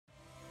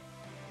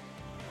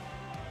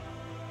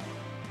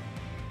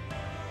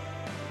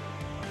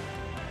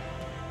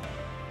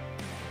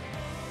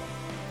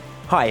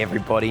Hi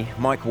everybody,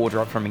 Mike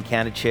Wardrop from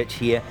Encounter Church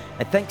here,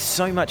 and thanks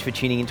so much for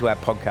tuning into our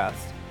podcast.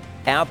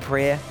 Our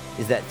prayer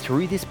is that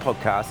through this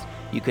podcast,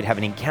 you could have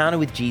an encounter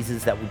with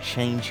Jesus that will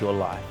change your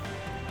life.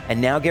 And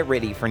now get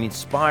ready for an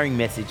inspiring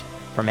message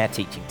from our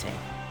teaching team.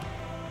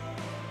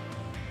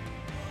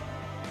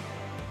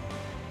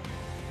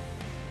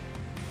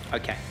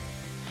 Okay.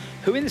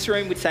 Who in this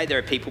room would say they're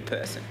a people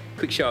person?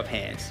 Quick show of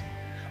hands.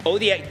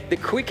 The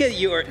quicker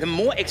the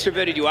more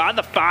extroverted you are,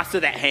 the faster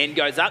that hand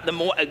goes up, the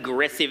more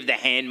aggressive the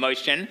hand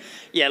motion.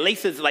 Yeah,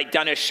 Lisa's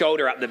done her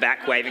shoulder up the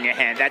back waving her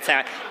hand. That's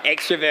how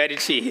extroverted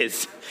she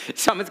is.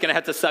 Someone's going to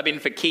have to sub in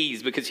for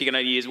keys because she can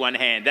only use one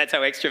hand. That's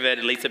how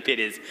extroverted Lisa Pitt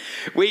is.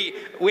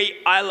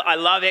 I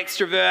love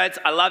extroverts.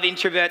 I love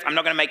introverts. I'm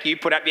not going to make you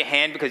put up your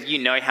hand because you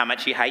know how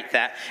much you hate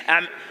that.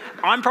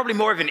 I'm probably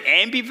more of an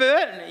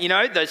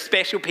ambivert, those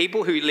special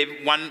people who live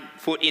one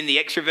foot in the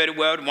extroverted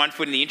world, one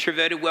foot in the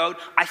introverted world.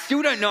 I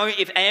still don't know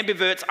if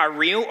ambiverts are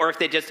real or if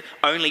they're just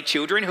only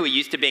children who are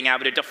used to being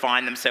able to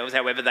define themselves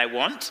however they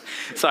want.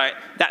 So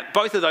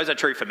both of those are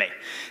true for me.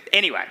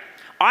 Anyway,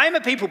 I am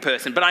a people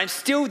person, but I'm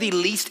still the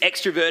least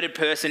extroverted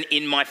person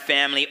in my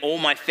family. All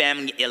my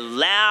family are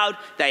loud.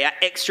 They are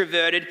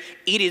extroverted.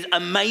 It is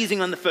amazing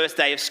on the first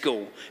day of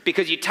school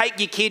because you take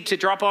your kid to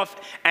drop off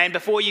and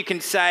before you can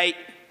say,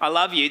 I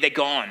love you, they're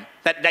gone.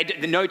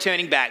 No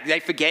turning back.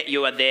 They forget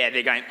you are there.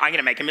 They're going, I'm going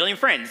to make a million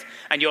friends.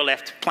 And you're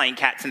left playing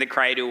cats in the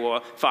cradle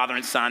or father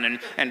and son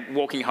and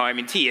walking home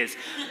in tears.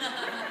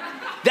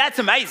 That's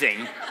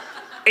amazing.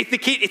 If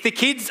the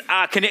kids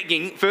are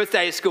connecting first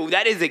day of school,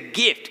 that is a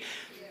gift.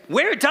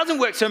 Where it doesn't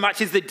work so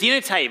much is the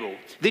dinner table.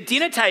 The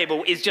dinner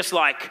table is just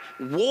like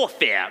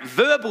warfare,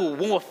 verbal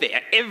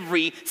warfare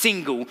every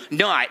single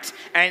night.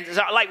 And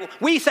so,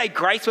 we say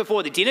grace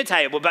before the dinner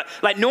table, but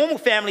normal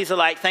families are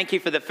like, thank you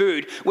for the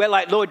food. We're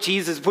like, Lord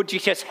Jesus, would you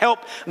just help?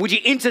 Would you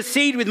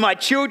intercede with my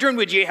children?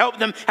 Would you help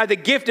them have the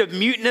gift of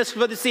muteness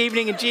for this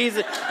evening in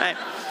Jesus?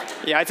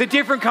 Yeah, it's a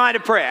different kind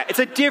of prayer. It's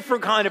a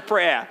different kind of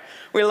prayer.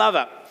 We love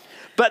it.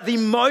 But the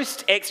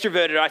most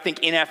extroverted, I think,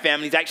 in our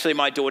family is actually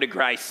my daughter,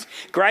 Grace.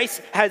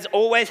 Grace has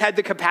always had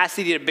the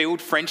capacity to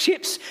build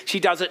friendships. She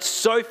does it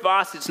so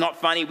fast, it's not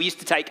funny. We used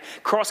to take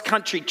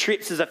cross-country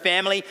trips as a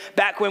family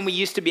back when we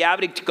used to be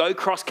able to go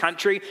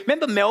cross-country.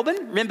 Remember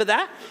Melbourne? Remember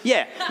that?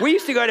 Yeah, we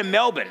used to go to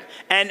Melbourne,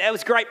 and it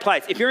was a great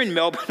place. If you're in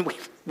Melbourne,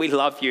 we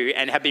love you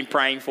and have been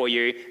praying for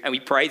you, and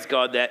we praise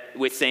God that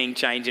we're seeing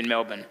change in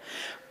Melbourne.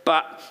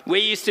 But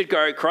we used to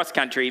go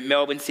cross-country,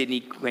 Melbourne,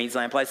 Sydney,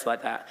 Queensland, places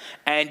like that.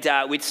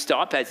 And we'd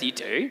stop, as you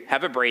do,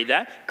 have a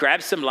breather,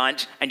 grab some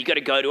lunch, and you've got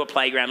to go to a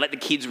playground, let the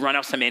kids run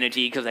off some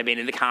energy because they've been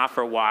in the car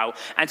for a while.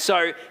 And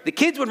so the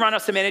kids would run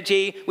off some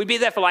energy. We'd be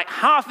there for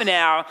half an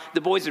hour.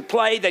 The boys would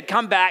play. They'd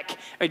come back.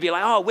 And we'd be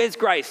like, oh, where's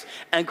Grace?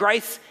 And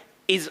Grace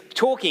is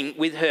talking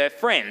with her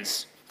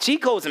friends. She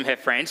calls them her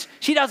friends.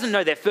 She doesn't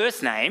know their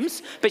first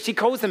names, but she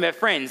calls them her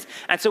friends.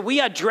 And so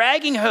we are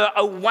dragging her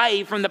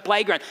away from the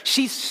playground.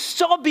 She's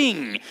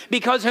sobbing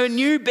because her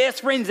new best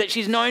friends that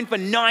she's known for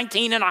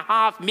 19 and a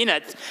half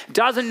minutes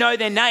doesn't know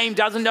their name,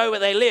 doesn't know where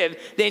they live.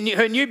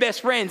 Her new best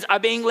friends are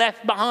being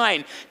left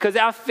behind because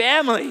our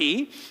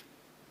family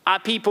are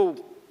people.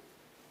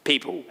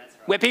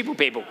 We're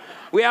people.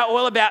 We are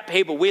all about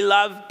people. We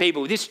love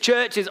people. This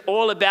church is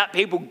all about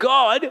people.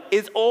 God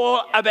is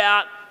all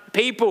about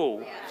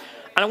people.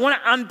 And I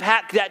want to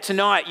unpack that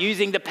tonight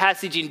using the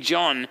passage in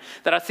John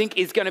that I think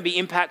is going to be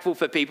impactful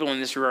for people in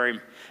this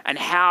room and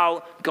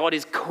how God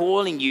is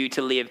calling you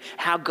to live,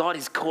 how God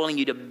is calling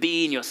you to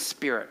be in your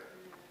spirit.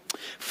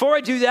 Before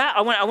I do that,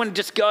 I want to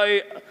just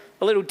go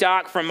a little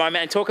dark for a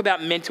moment and talk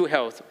about mental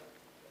health.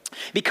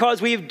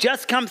 Because we have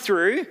just come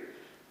through,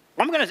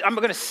 I'm going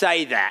to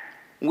say that.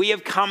 We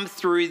have come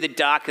through the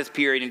darkest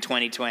period in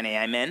 2020,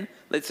 amen?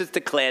 Let's just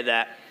declare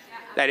that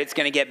it's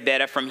going to get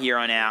better from here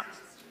on out.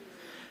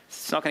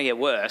 It's not going to get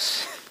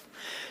worse.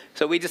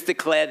 So we just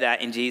declare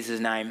that in Jesus'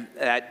 name,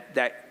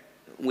 that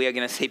we are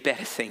going to see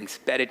better things,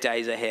 better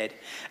days ahead.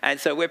 And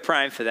so we're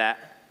praying for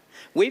that.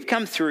 We've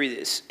come through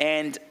this.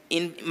 And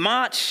in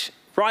March,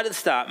 right at the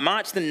start,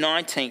 March the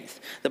 19th,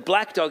 the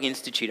Black Dog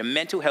Institute, a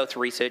mental health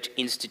research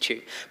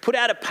institute, put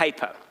out a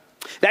paper.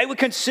 They were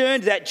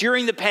concerned that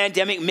during the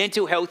pandemic,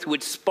 mental health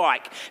would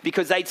spike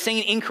because they'd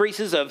seen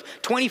increases of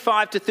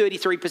 25 to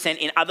 33%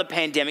 in other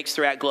pandemics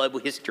throughout global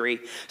history.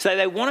 So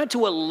they wanted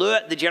to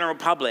alert the general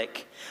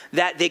public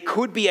that there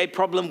could be a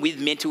problem with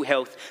mental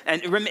health.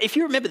 And if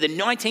you remember, the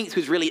 19th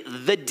was really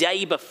the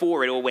day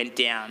before it all went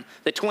down.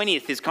 The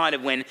 20th is kind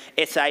of when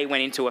SA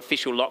went into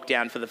official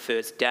lockdown for the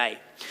first day.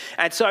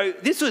 And so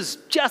this was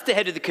just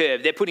ahead of the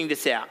curve. They're putting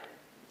this out.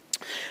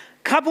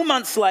 A couple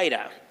months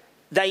later,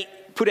 they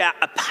put out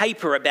a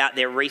paper about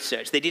their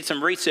research. They did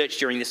some research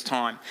during this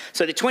time.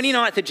 So the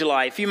 29th of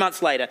July, a few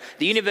months later,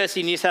 the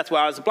University of New South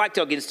Wales, the Black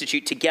Dog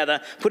Institute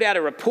together put out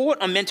a report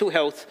on mental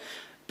health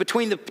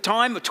between the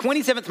time of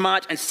 27th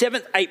March and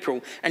 7th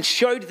April and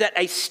showed that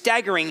a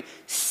staggering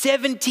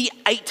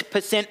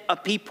 78%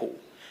 of people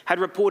had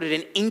reported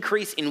an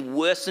increase in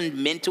worsened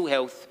mental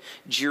health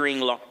during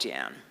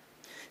lockdown.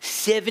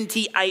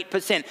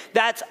 78%.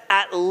 That's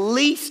at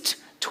least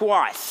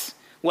twice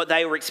what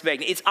they were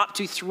expecting. It's up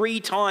to 3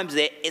 times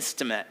their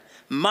estimate.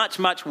 Much,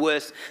 much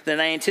worse than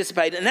they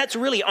anticipated. And that's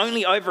really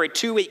only over a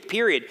 2-week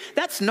period.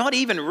 That's not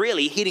even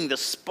really hitting the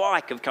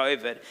spike of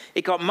COVID.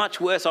 It got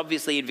much worse,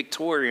 obviously, in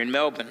Victoria and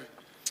Melbourne.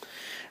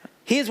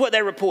 Here's what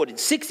they reported.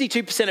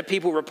 62% of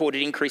people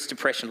reported increased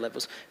depression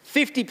levels.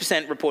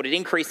 50% reported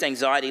increased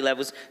anxiety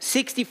levels.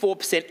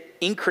 64%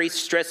 increased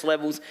stress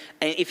levels.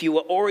 And if you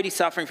were already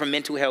suffering from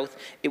mental health,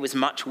 it was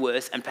much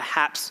worse. And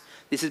perhaps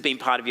this has been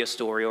part of your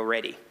story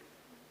already.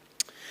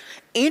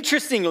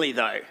 Interestingly,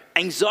 though,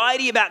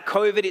 anxiety about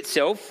COVID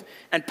itself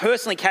and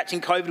personally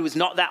catching COVID was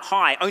not that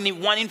high. Only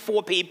 1 in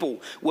 4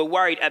 people were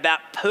worried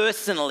about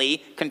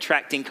personally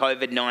contracting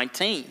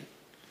COVID-19.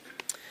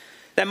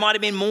 They might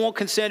have been more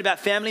concerned about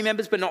family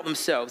members, but not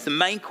themselves. The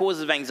main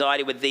causes of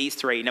anxiety were these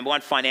 3. Number 1,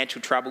 financial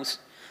troubles.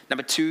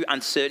 Number 2,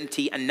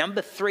 uncertainty. And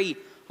number 3,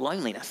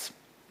 loneliness.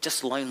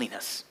 Just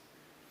loneliness.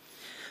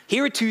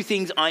 Here are 2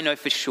 things I know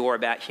for sure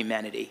about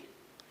humanity.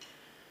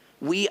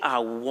 We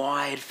are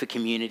wired for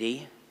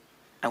community,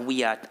 and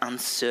we are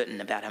uncertain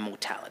about our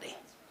mortality.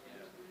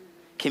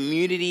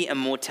 Community and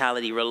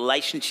mortality,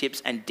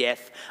 relationships and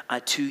death are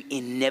 2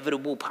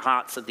 inevitable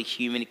parts of the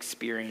human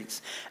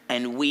experience.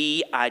 And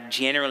we are,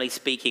 generally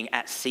speaking,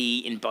 at sea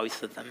in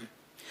both of them.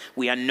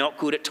 We are not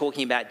good at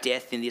talking about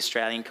death in the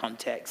Australian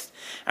context.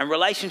 And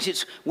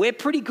relationships, we're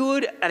pretty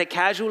good at a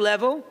casual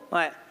level.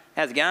 Like,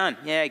 how's it going?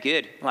 Yeah,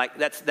 good. Like,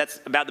 that's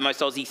about the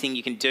most Aussie thing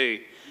you can do.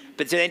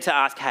 But then to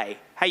ask, hey,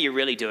 how you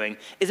really doing,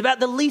 is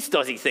about the least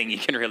Aussie thing you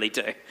can really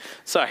do.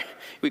 So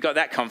we've got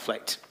that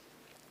conflict.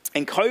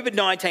 And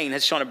COVID-19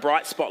 has shone a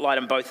bright spotlight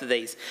on both of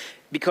these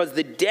because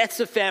the deaths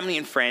of family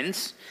and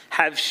friends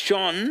have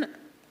shone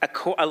a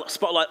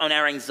spotlight on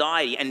our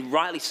anxiety, and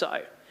rightly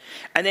so.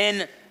 And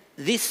then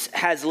this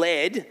has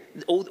led,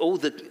 all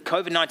the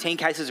COVID-19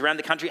 cases around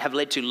the country have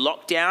led to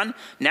lockdown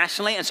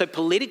nationally. And so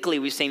politically,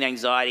 we've seen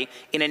anxiety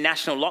in a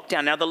national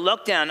lockdown. Now, the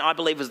lockdown, I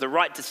believe, was the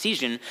right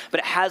decision, but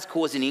it has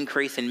caused an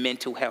increase in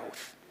mental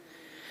health.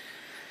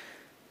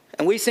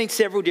 And we've seen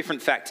several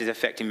different factors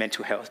affecting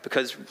mental health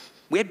because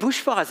we had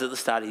bushfires at the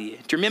start of the year.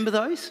 Do you remember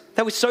those?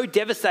 They were so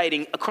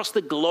devastating. Across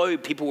the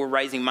globe, people were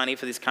raising money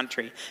for this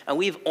country. And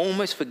we've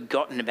almost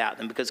forgotten about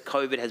them because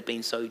COVID has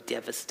been so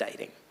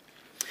devastating.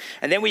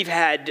 And then we've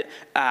had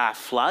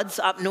floods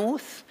up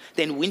north.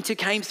 Then winter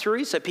came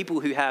through, so people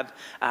who have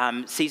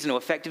seasonal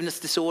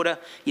affectiveness disorder,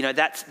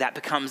 that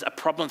becomes a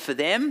problem for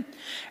them.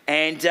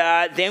 And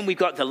then we've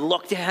got the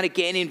lockdown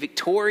again in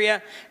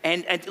Victoria.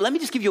 And let me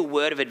just give you a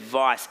word of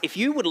advice. If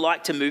you would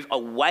like to move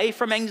away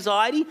from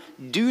anxiety,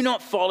 do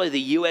not follow the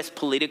US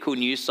political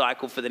news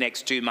cycle for the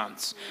next 2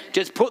 months.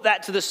 Just put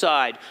that to the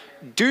side.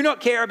 Do not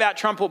care about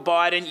Trump or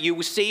Biden. You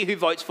will see who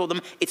votes for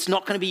them. It's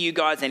not going to be you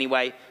guys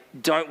anyway.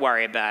 Don't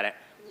worry about it.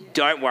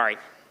 Don't worry.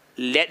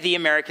 Let the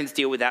Americans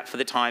deal with that for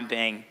the time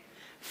being.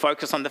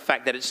 Focus on the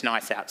fact that it's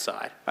nice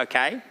outside,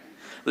 okay?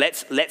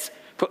 Let's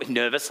put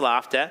nervous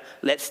laughter.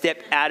 Let's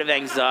step out of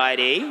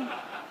anxiety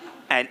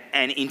and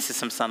into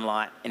some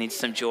sunlight and into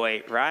some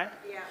joy, right?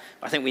 Yeah.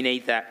 I think we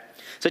need that.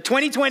 So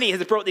 2020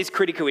 has brought these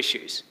critical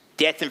issues.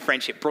 Death and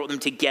friendship brought them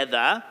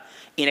together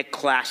in a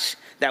clash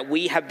that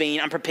we have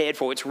been unprepared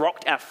for. It's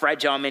rocked our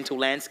fragile mental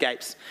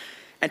landscapes.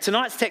 And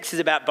tonight's text is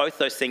about both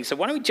those things. So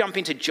why don't we jump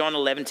into John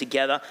 11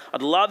 together?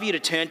 I'd love you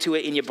to turn to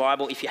it in your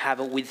Bible if you have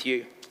it with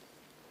you.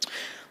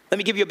 Let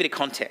me give you a bit of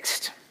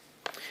context.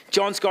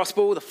 John's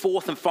Gospel, the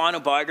 4th and final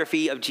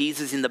biography of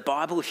Jesus in the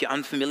Bible. If you're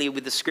unfamiliar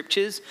with the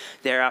scriptures,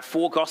 there are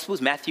 4 Gospels,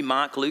 Matthew,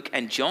 Mark, Luke,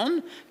 and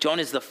John. John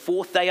is the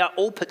 4th. They are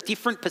all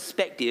different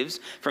perspectives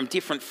from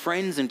different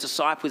friends and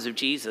disciples of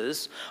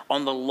Jesus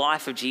on the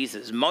life of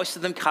Jesus. Most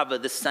of them cover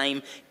the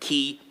same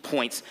key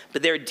points,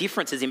 but there are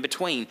differences in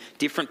between,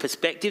 different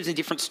perspectives and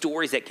different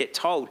stories that get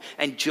told.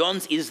 And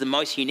John's is the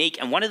most unique.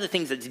 And one of the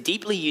things that's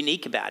deeply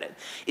unique about it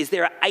is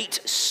there are 8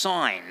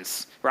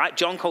 signs, right?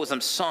 John calls them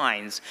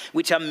signs,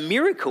 which are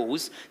miracles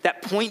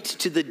that point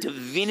to the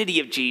divinity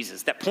of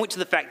Jesus, that point to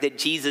the fact that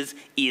Jesus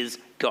is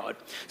God.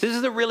 So this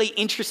is a really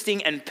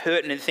interesting and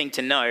pertinent thing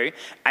to know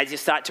as you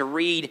start to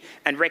read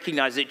and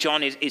recognize that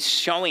John is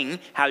showing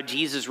how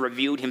Jesus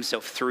revealed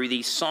himself through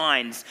these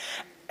signs.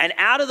 And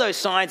out of those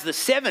signs, the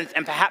 7th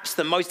and perhaps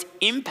the most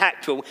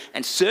impactful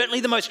and certainly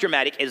the most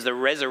dramatic is the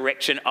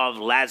resurrection of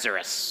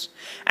Lazarus.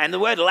 And the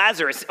word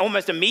Lazarus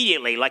almost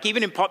immediately, like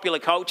even in popular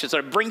culture,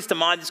 sort of brings to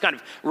mind this kind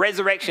of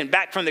resurrection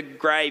back from the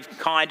grave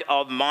kind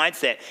of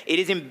mindset. It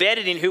is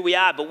embedded in who we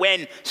are, but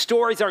when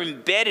stories are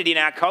embedded in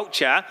our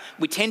culture,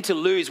 we tend to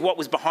lose what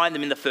was behind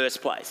them in the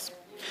first place.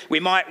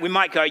 We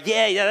might go,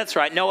 yeah, that's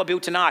right. Noah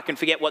built an ark and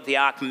forget what the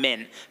ark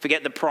meant.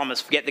 Forget the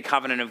promise, forget the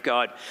covenant of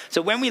God.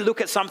 So when we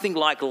look at something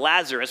like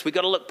Lazarus, we've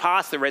got to look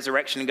past the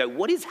resurrection and go,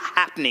 what is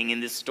happening in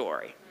this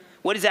story?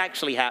 What is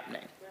actually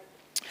happening?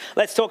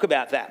 Let's talk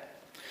about that.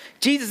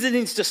 Jesus and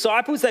his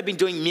disciples, they've been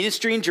doing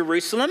ministry in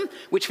Jerusalem,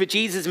 which for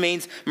Jesus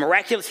means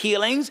miraculous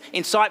healings,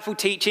 insightful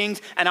teachings,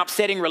 and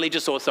upsetting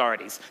religious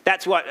authorities.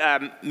 That's what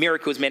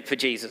miracles meant for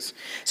Jesus.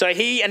 So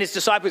he and his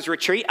disciples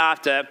retreat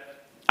after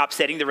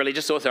upsetting the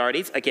religious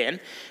authorities again,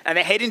 and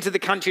they head into the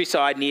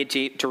countryside near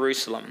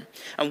Jerusalem.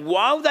 And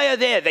while they are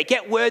there, they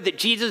get word that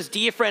Jesus'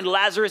 dear friend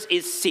Lazarus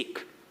is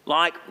sick,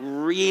 like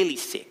really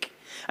sick.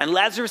 And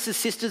Lazarus'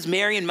 sisters,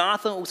 Mary and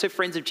Martha, also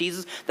friends of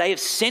Jesus, they have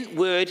sent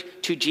word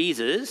to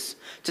Jesus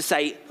to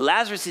say,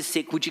 Lazarus is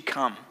sick, would you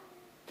come?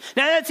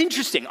 Now that's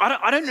interesting.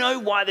 I don't know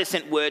why they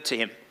sent word to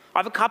him. I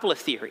have a couple of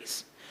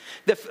theories.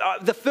 The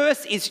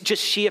first is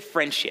just sheer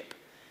friendship.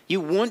 You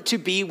want to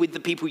be with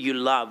the people you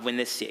love when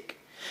they're sick.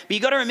 But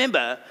you got to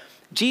remember,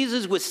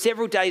 Jesus was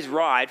several days'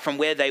 ride from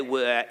where they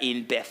were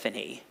in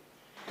Bethany.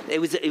 It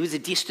was a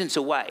distance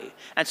away.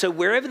 And so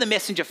wherever the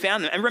messenger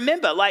found them, and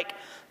remember,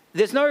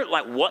 there's no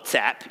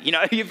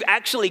WhatsApp, you've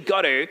actually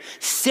got to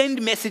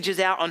send messages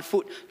out on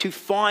foot to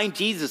find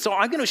Jesus. So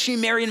I'm going to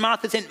assume Mary and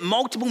Martha sent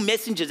multiple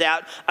messengers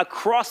out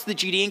across the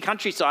Judean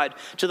countryside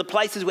to the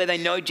places where they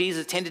know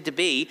Jesus tended to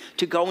be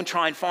to go and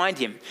try and find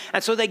him.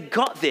 And so they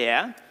got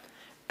there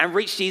and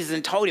reached Jesus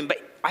and told him. But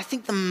I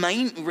think the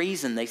main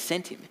reason they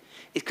sent him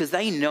is because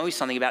they know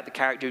something about the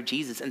character of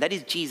Jesus, and that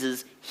is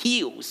Jesus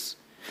heals.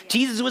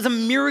 Jesus was a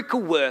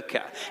miracle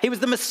worker. He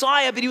was the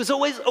Messiah, but he was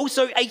always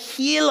also a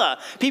healer.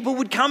 People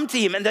would come to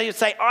him and they would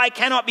say, I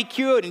cannot be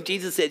cured. And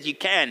Jesus says, you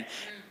can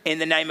in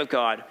the name of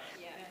God,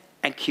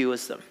 and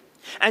cures them.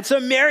 And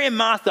so Mary and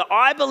Martha,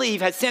 I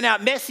believe, has sent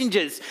out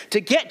messengers to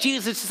get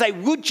Jesus to say,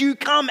 would you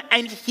come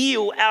and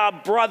heal our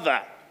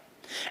brother?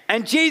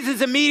 And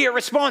Jesus' immediate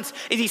response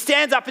is he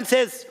stands up and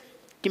says,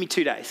 give me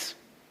 2 days.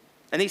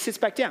 And then he sits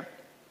back down.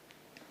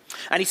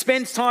 And he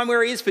spends time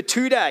where he is for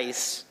 2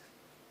 days.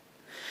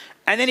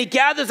 And then he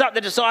gathers up the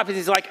disciples.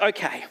 He's like,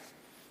 okay,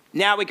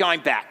 now we're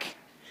going back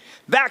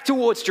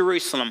towards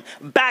Jerusalem,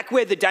 back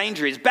where the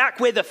danger is,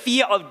 back where the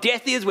fear of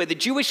death is, where the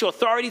Jewish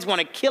authorities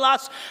want to kill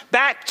us,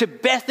 back to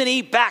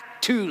Bethany,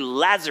 back to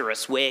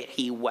Lazarus where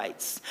he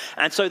waits.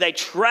 And so they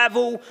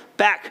travel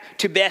back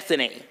to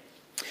Bethany.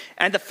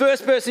 And the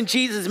first person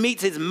Jesus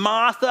meets is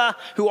Martha,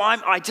 who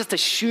I just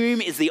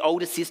assume is the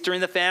older sister in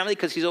the family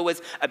because she's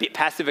always a bit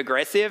passive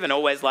aggressive and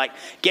always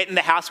getting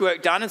the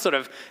housework done and sort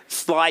of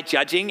sly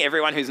judging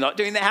everyone who's not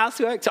doing the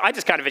housework. So I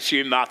just kind of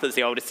assume Martha's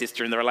the older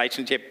sister in the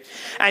relationship.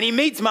 And he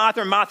meets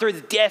Martha, and Martha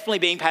is definitely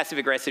being passive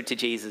aggressive to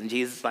Jesus. And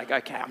Jesus is like,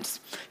 okay, I'm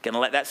just going to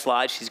let that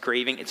slide. She's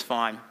grieving. It's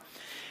fine.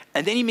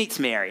 And then he meets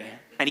Mary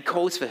and he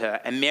calls for her,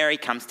 and Mary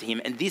comes to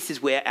him. And this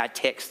is where our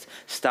text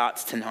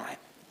starts tonight.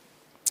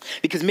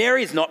 Because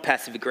Mary is not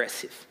passive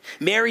aggressive.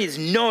 Mary is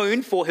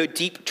known for her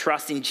deep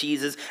trust in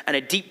Jesus and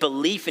a deep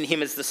belief in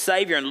him as the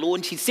Savior and Lord.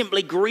 And she's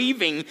simply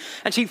grieving,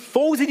 and she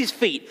falls at his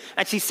feet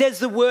and she says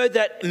the word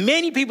that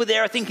many people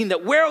there are thinking,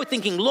 that we're all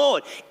thinking,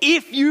 Lord,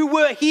 if you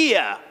were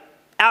here,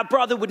 our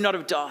brother would not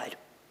have died.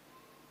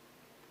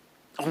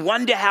 I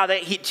wonder how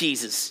that hit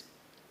Jesus.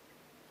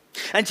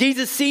 And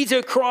Jesus sees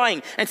her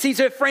crying and sees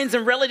her friends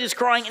and relatives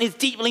crying and is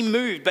deeply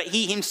moved, but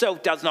he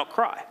himself does not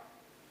cry.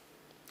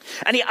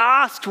 And he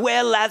asked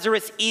where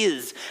Lazarus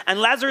is.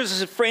 And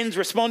Lazarus' friends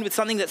respond with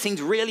something that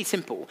seems really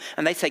simple.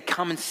 And they say,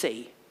 come and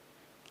see.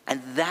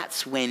 And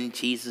that's when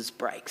Jesus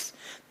breaks.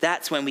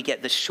 That's when we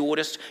get the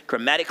shortest,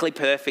 grammatically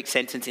perfect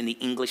sentence in the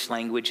English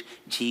language.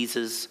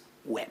 Jesus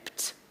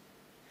wept.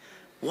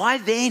 Why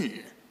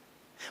then?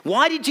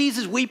 Why did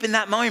Jesus weep in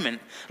that moment?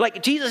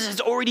 Jesus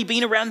has already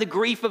been around the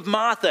grief of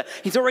Martha.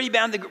 He's already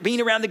been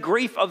around the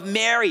grief of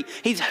Mary.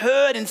 He's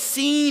heard and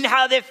seen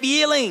how they're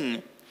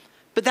feeling.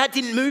 But that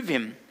didn't move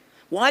him.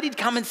 Why did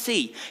come and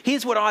see?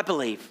 Here's what I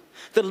believe.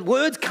 The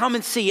words come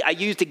and see are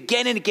used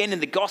again and again in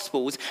the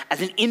Gospels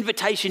as an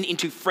invitation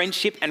into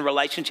friendship and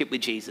relationship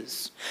with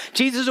Jesus.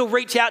 Jesus will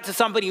reach out to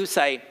somebody who will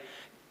say,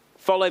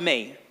 follow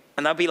me.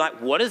 And they'll be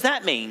like, what does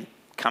that mean?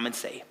 Come and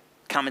see.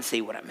 Come and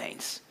see what it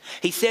means.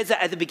 He says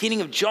that at the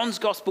beginning of John's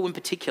Gospel in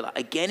particular.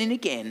 Again and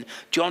again,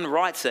 John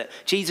writes it.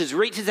 Jesus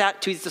reaches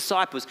out to his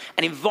disciples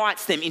and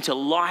invites them into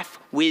life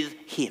with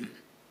him.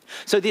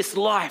 So this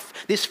life,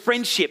 this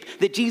friendship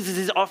that Jesus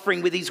is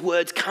offering with these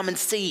words, come and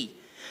see,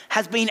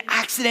 has been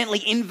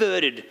accidentally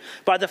inverted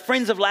by the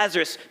friends of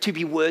Lazarus to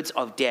be words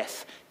of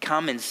death.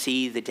 Come and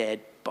see the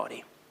dead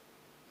body.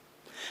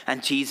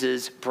 And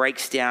Jesus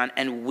breaks down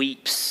and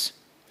weeps.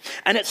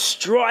 And it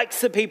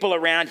strikes the people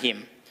around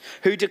him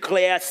who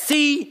declare,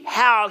 see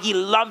how he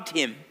loved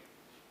him.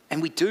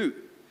 And we do.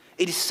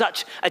 It is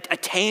such a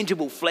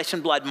tangible flesh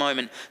and blood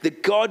moment. The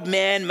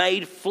God-man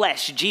made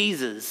flesh,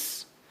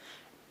 Jesus,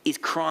 is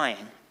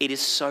crying. It is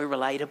so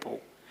relatable.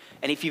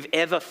 And if you've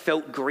ever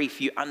felt grief,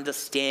 you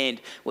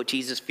understand what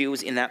Jesus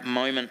feels in that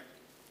moment.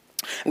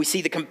 We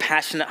see the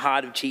compassionate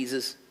heart of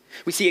Jesus.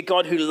 We see a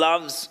God who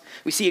loves.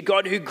 We see a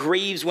God who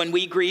grieves when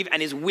we grieve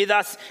and is with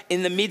us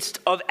in the midst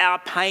of our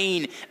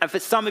pain. And for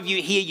some of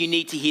you here, you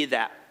need to hear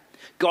that.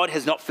 God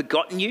has not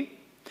forgotten you.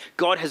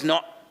 God has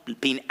not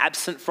been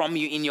absent from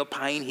you in your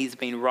pain. He's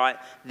been right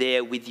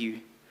there with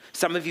you.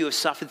 Some of you have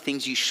suffered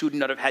things you should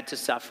not have had to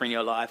suffer in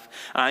your life.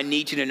 I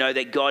need you to know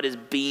that God has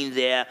been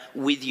there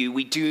with you.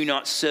 We do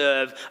not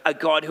serve a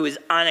God who is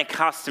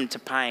unaccustomed to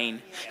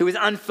pain, who is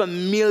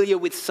unfamiliar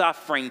with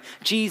suffering.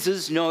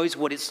 Jesus knows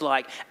what it's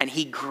like, and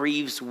he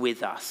grieves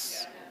with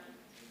us.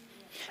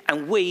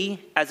 And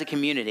we, as a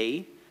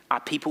community, are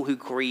people who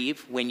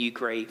grieve when you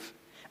grieve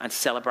and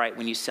celebrate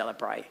when you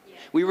celebrate. Yeah.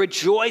 We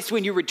rejoice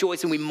when you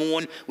rejoice and we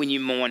mourn when you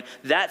mourn.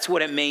 That's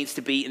what it means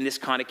to be in this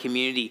kind of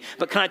community.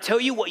 But can I tell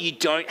you what you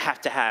don't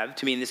have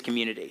to be in this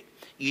community?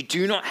 You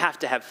do not have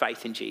to have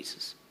faith in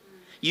Jesus.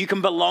 You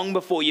can belong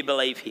before you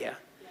believe here.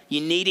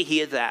 You need to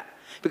hear that.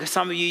 Because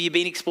some of you, you've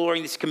been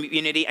exploring this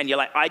community and you're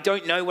like, I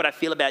don't know what I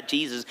feel about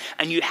Jesus.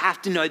 And you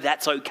have to know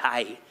that's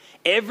okay.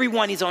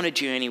 Everyone is on a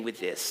journey with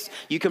this.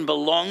 You can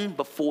belong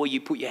before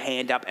you put your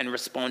hand up and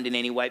respond in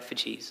any way for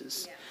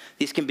Jesus. Yeah.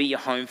 This can be your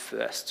home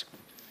first.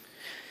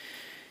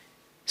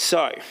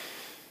 So,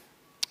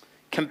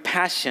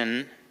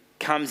 compassion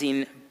comes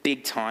in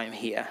big time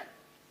here.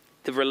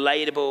 The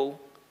relatable,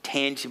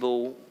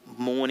 tangible,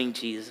 mourning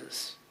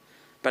Jesus.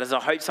 But as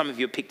I hope some of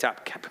you have picked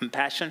up,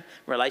 compassion,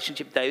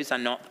 relationship, those are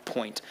not the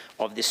point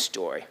of this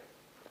story.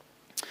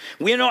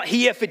 We are not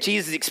here for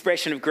Jesus'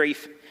 expression of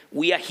grief.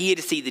 We are here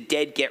to see the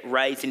dead get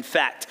raised. In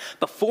fact,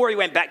 before he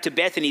went back to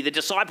Bethany, the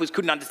disciples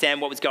couldn't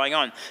understand what was going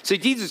on. So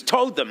Jesus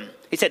told them,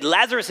 he said,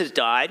 Lazarus has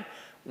died.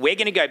 We're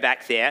going to go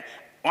back there.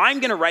 I'm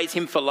going to raise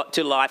him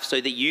to life so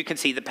that you can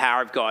see the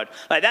power of God.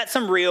 Like, that's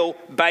some real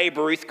Babe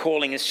Ruth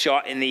calling a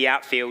shot in the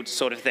outfield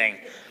sort of thing.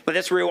 But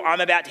that's real,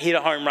 I'm about to hit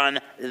a home run,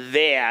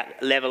 their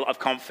level of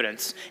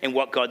confidence in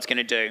what God's going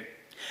to do.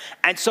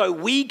 And so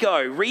we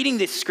go, reading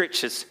these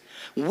scriptures,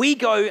 we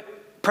go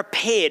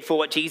prepared for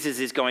what Jesus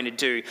is going to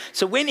do.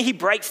 So when he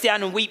breaks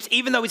down and weeps,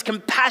 even though his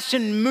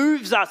compassion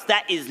moves us,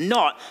 that is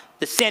not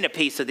the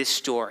centerpiece of this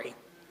story.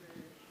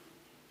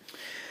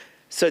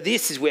 So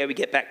this is where we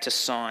get back to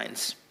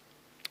signs.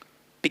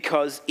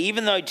 Because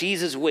even though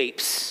Jesus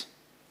weeps,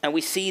 and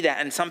we see that,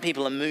 and some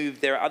people are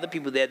moved, there are other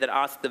people there that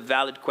ask the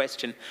valid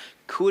question,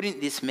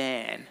 couldn't this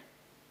man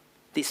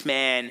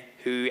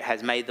who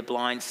has made the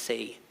blind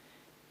see,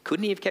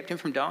 couldn't he have kept him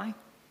from dying?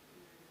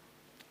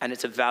 And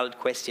it's a valid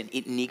question.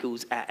 It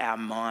niggles at our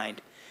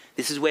mind.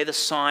 This is where the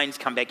signs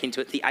come back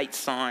into it, the 8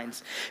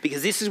 signs.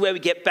 Because this is where we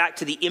get back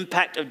to the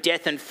impact of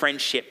death and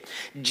friendship.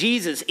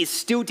 Jesus is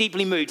still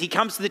deeply moved. He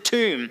comes to the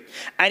tomb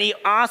and he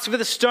asks for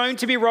the stone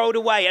to be rolled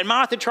away. And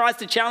Martha tries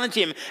to challenge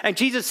him. And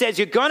Jesus says,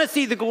 you're going to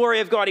see the glory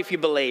of God if you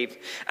believe.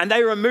 And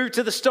they remove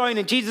to the stone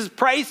and Jesus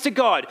prays to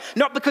God.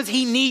 Not because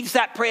he needs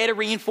that prayer to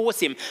reinforce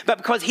him, but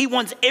because he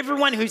wants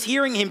everyone who's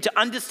hearing him to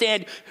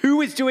understand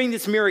who is doing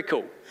this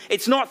miracle.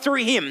 It's not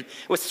through him,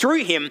 it's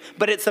through him,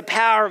 but it's the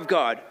power of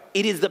God.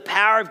 It is the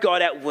power of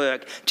God at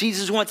work.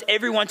 Jesus wants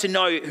everyone to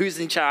know who's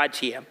in charge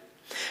here.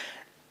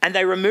 And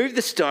they remove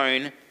the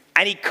stone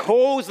and he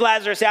calls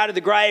Lazarus out of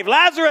the grave.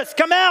 Lazarus,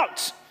 come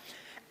out!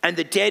 And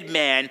the dead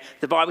man,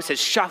 the Bible says,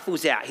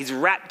 shuffles out. He's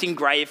wrapped in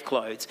grave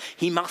clothes.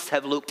 He must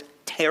have looked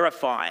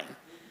terrifying.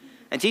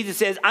 And Jesus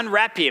says,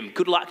 unwrap him.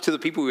 Good luck to the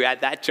people who had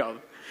that job.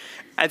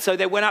 And so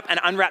they went up and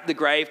unwrapped the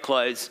grave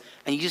clothes.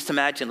 And you just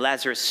imagine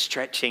Lazarus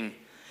stretching,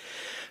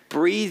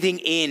 breathing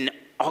in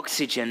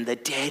oxygen, the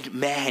dead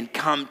man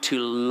come to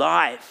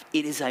life.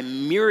 It is a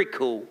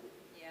miracle.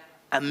 Yeah.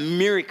 A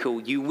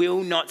miracle. You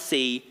will not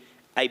see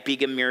a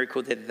bigger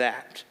miracle than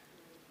that.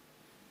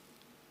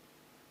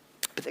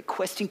 But the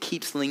question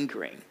keeps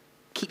lingering,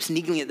 keeps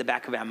niggling at the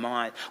back of our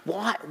mind.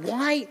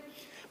 Why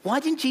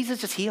didn't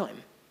Jesus just heal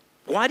him?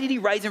 Why did he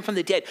raise him from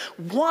the dead?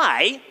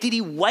 Why did he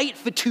wait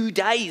for 2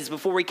 days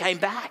before he came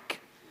back?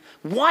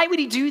 Why would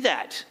he do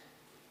that?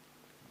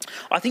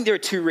 I think there are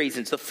 2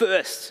 reasons. The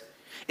first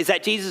is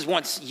that Jesus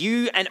wants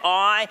you and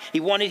I, he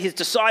wanted his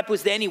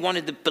disciples then, he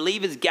wanted the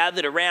believers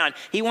gathered around.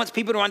 He wants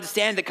people to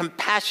understand that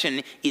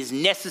compassion is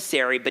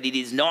necessary, but it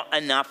is not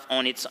enough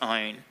on its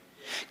own.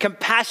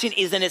 Compassion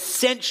is an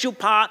essential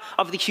part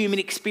of the human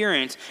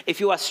experience. If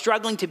you are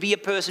struggling to be a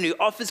person who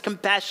offers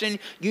compassion,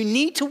 you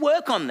need to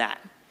work on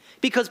that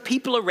because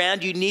people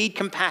around you need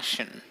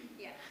compassion.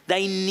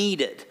 They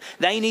need it.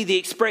 They need the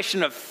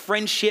expression of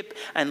friendship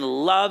and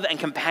love and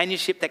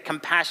companionship that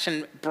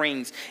compassion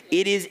brings.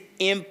 It is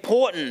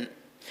important.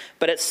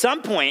 But at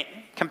some point,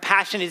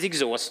 compassion is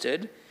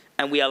exhausted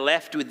and we are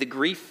left with the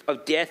grief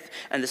of death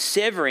and the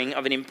severing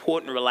of an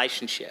important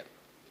relationship.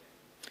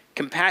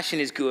 Compassion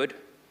is good.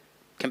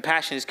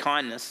 Compassion is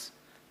kindness,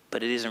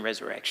 but it isn't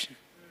resurrection.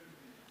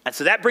 And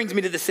so that brings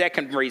me to the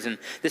second reason.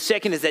 The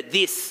second is that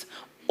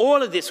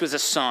all of this was a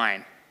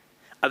sign,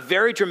 a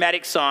very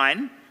dramatic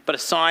sign, but a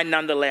sign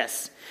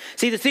nonetheless.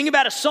 See, the thing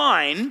about a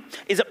sign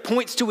is it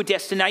points to a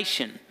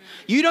destination.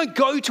 You don't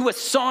go to a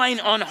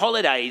sign on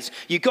holidays.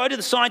 You go to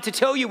the sign to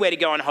tell you where to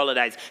go on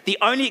holidays. The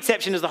only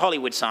exception is the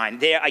Hollywood sign.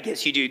 There, I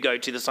guess you do go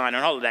to the sign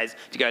on holidays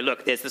to go,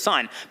 look, there's the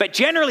sign. But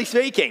generally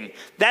speaking,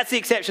 that's the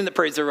exception that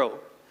proves the rule.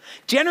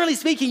 Generally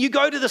speaking, you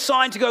go to the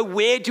sign to go,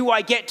 where do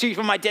I get to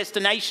from my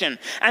destination?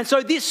 And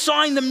so this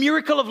sign, the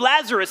miracle of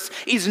Lazarus,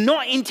 is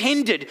not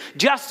intended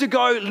just to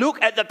go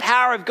look at the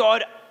power of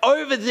God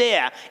over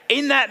there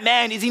in that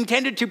man. Is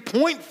intended to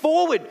point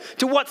forward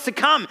to what's to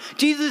come.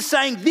 Jesus is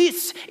saying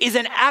this is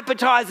an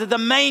appetizer. The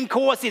main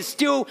course is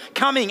still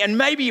coming. And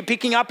maybe you're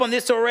picking up on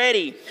this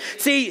already.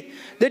 See,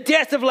 the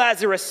death of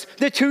Lazarus,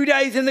 the 2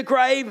 days in the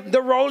grave,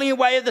 the rolling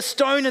away of the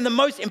stone, and the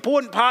most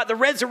important part, the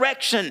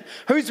resurrection.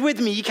 Who's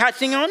with me? You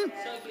catching on?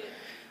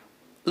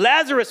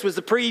 Lazarus was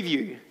the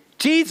preview.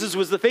 Jesus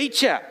was the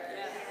feature.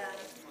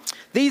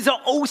 These are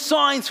all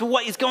signs for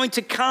what is going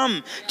to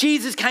come.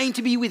 Jesus came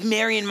to be with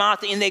Mary and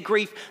Martha in their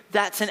grief.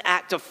 That's an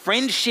act of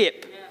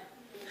friendship.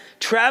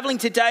 Traveling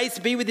to days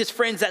to be with his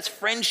friends, that's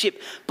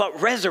friendship.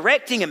 But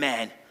resurrecting a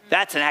man,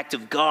 that's an act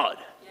of God.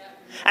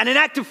 And an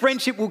act of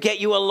friendship will get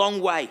you a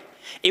long way.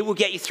 It will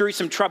get you through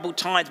some troubled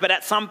times. But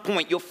at some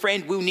point, your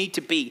friend will need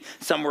to be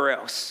somewhere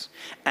else.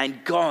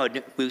 And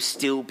God will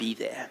still be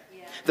there.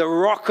 The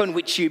rock on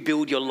which you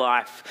build your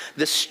life.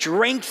 The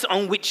strength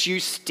on which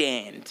you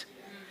stand.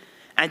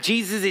 And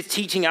Jesus is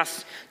teaching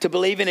us to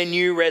believe in a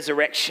new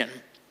resurrection.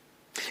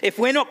 If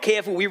we're not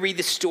careful, we read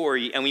this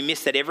story and we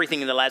miss that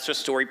everything in the Lazarus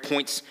story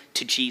points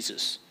to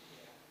Jesus.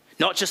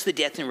 Not just the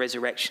death and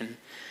resurrection,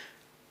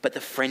 but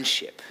the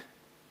friendship,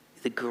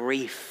 the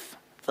grief,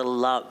 the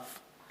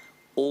love.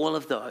 All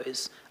of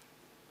those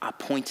are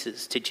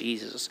pointers to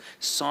Jesus,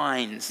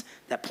 signs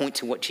that point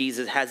to what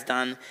Jesus has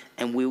done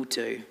and will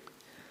do.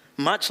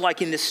 Much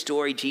like in this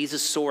story,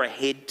 Jesus saw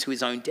ahead to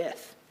his own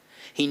death.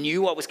 He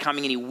knew what was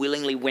coming and he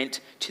willingly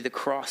went to the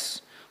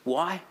cross.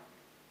 Why?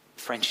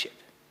 Friendship.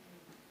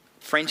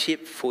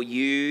 Friendship for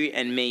you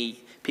and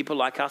me, people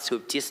like us who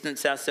have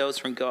distanced ourselves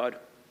from God.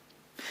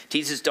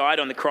 Jesus died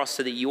on the cross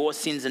so that your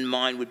sins and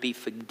mine would be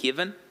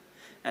forgiven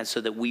and so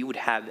that we would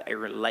have a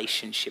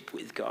relationship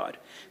with God.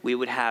 We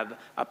would have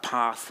a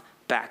path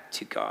back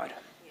to God.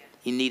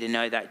 You need to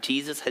know that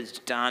Jesus has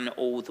done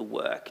all the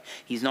work.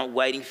 He's not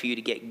waiting for you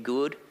to get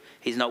good.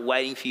 He's not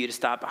waiting for you to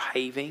start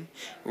behaving.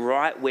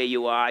 Right where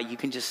you are, you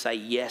can just say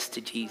yes to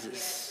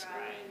Jesus.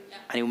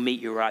 And he'll meet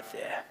you right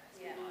there.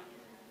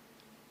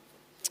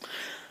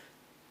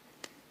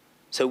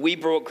 So we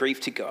brought grief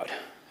to God.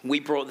 We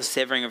brought the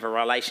severing of a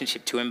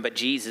relationship to him, but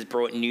Jesus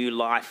brought new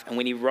life. And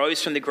when he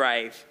rose from the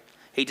grave,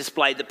 he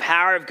displayed the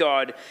power of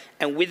God,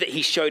 and with it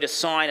he showed a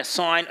sign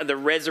of the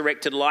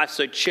resurrected life.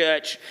 So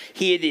church,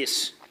 hear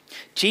this.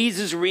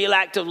 Jesus' real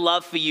act of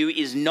love for you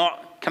is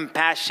not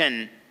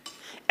compassion.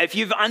 If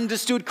you've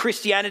understood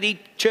Christianity,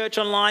 Church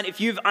Online,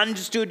 if you've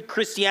understood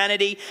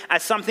Christianity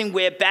as something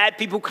where bad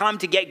people come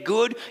to get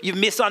good, you've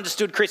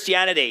misunderstood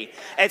Christianity.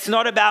 It's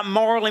not about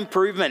moral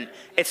improvement.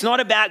 It's not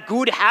about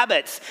good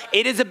habits.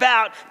 It is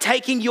about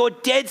taking your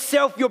dead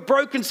self, your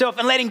broken self,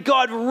 and letting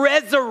God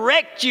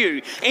resurrect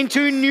you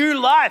into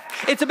new life.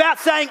 It's about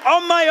saying,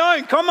 on my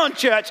own, come on,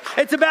 church.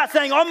 It's about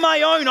saying, on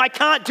my own, I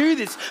can't do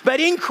this, but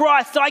in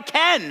Christ I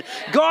can.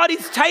 God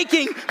is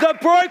taking the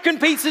broken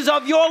pieces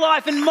of your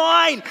life and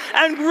mine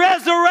and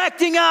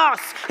resurrecting us.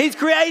 He's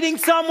creating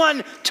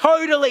someone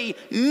totally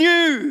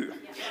new.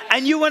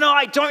 And you and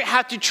I don't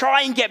have to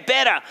try and get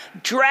better,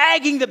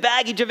 dragging the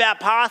baggage of our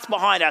past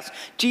behind us.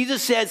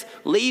 Jesus says,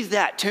 leave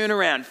that, turn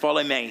around,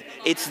 follow me.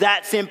 It's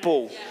that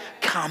simple.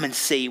 Come and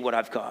see what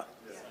I've got.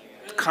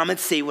 Come and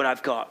see what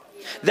I've got.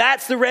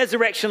 That's the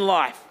resurrection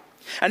life.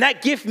 And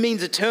that gift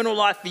means eternal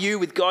life for you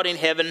with God in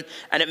heaven.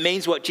 And it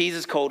means what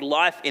Jesus called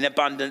life in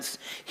abundance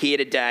here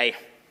today.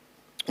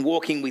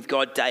 Walking with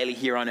God daily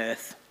here on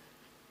earth.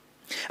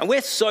 And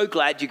we're so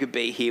glad you could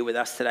be here with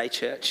us today,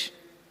 church.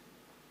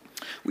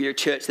 We are a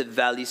church that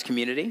values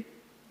community.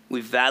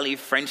 We value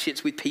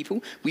friendships with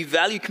people. We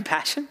value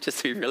compassion, just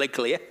to be really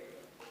clear.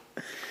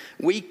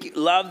 We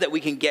love that we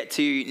can get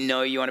to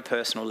know you on a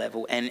personal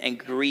level and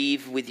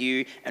grieve with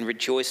you and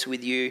rejoice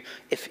with you.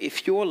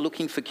 If you're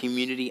looking for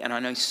community, and I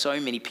know so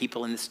many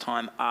people in this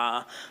time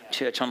are,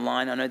 Church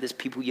Online, I know there's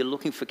people, you're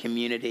looking for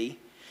community,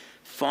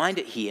 find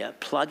it here,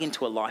 plug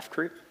into a life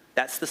group.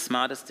 That's the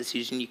smartest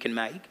decision you can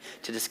make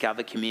to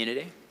discover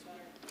community.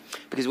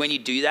 Because when you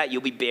do that,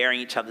 you'll be bearing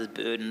each other's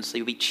burdens.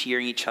 You'll be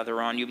cheering each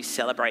other on. You'll be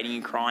celebrating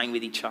and crying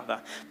with each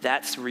other.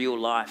 That's real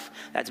life.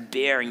 That's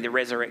bearing the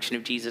resurrection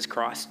of Jesus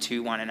Christ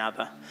to one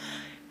another.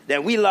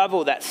 Now, we love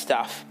all that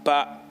stuff,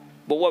 but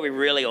what we're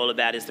really all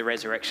about is the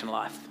resurrection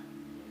life.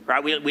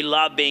 Right? We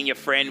love being your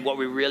friend. What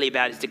we're really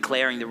about is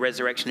declaring the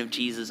resurrection of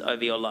Jesus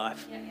over your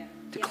life.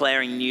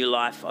 Declaring new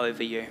life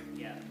over you.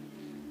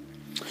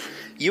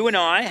 You and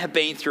I have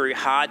been through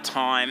hard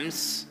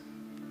times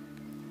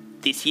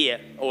this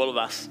year, all of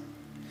us.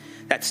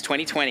 That's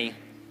 2020.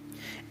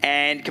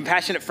 And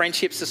compassionate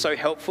friendships are so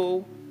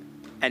helpful.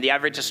 And the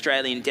average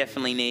Australian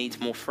definitely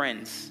needs more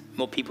friends,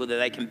 more people that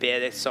they can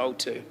bear their soul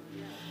to.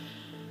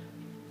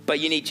 But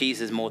you need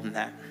Jesus more than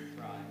that.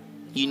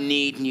 You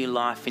need new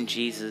life in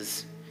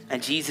Jesus.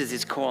 And Jesus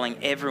is calling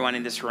everyone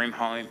in this room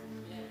home.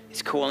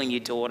 He's calling your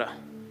daughter.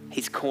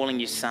 He's calling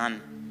your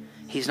son.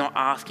 He's not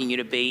asking you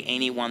to be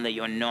anyone that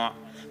you're not.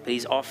 But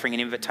he's offering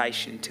an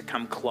invitation to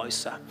come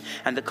closer.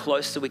 And the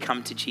closer we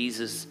come to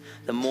Jesus,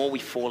 the more we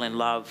fall in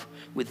love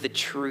with the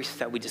truth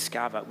that we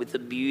discover, with the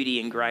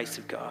beauty and grace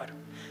of God.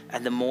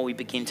 And the more we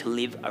begin to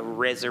live a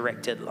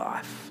resurrected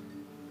life.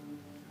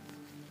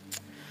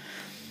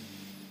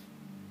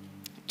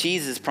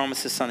 Jesus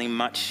promises something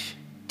much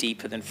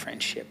deeper than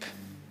friendship.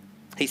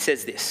 He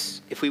says this: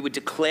 if we would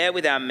declare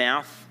with our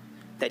mouth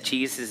that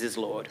Jesus is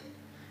Lord,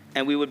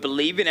 and we would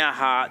believe in our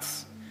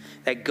hearts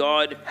that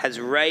God has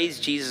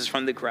raised Jesus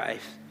from the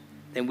grave,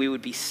 then we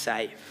would be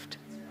saved.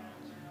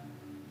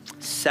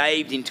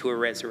 saved into a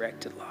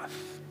resurrected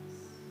life.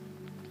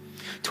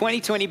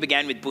 2020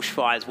 began with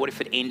bushfires. What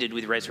if it ended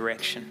with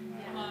resurrection?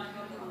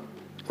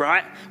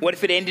 Right? What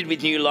if it ended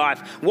with new life?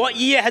 What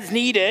year has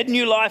needed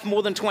new life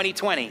more than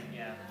 2020?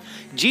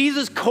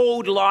 Jesus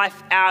called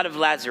life out of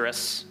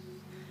Lazarus.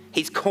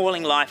 He's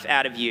calling life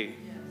out of you.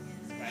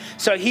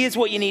 So here's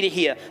what you need to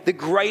hear. The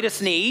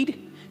greatest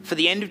need for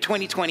the end of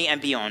 2020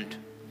 and beyond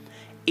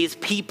is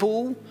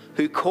people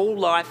who call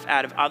life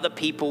out of other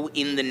people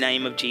in the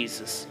name of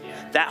Jesus.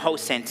 That whole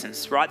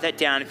sentence, write that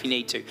down if you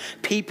need to.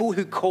 People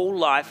who call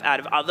life out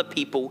of other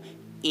people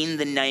in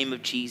the name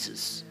of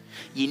Jesus.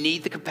 You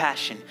need the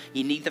compassion,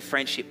 you need the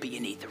friendship, but you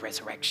need the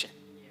resurrection.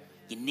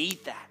 You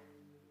need that.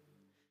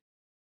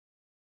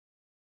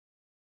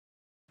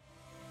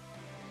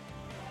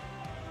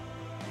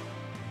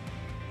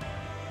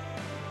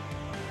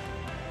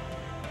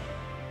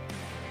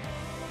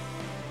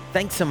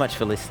 Thanks so much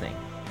for listening.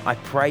 I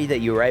pray that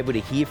you were able to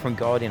hear from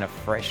God in a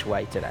fresh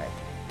way today.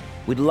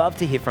 We'd love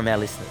to hear from our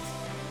listeners.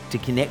 To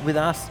connect with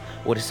us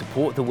or to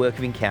support the work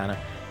of Encounter,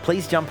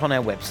 please jump on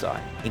our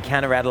website,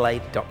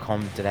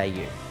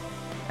 encounteradelaide.com.au.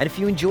 And if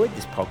you enjoyed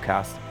this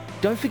podcast,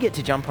 don't forget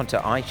to jump onto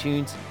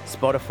iTunes,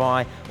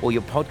 Spotify, or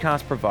your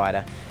podcast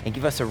provider and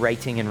give us a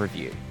rating and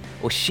review.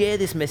 Or share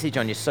this message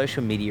on your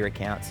social media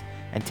accounts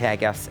and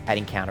tag us at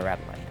Encounter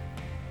Adelaide.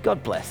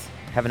 God bless.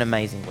 Have an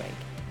amazing week.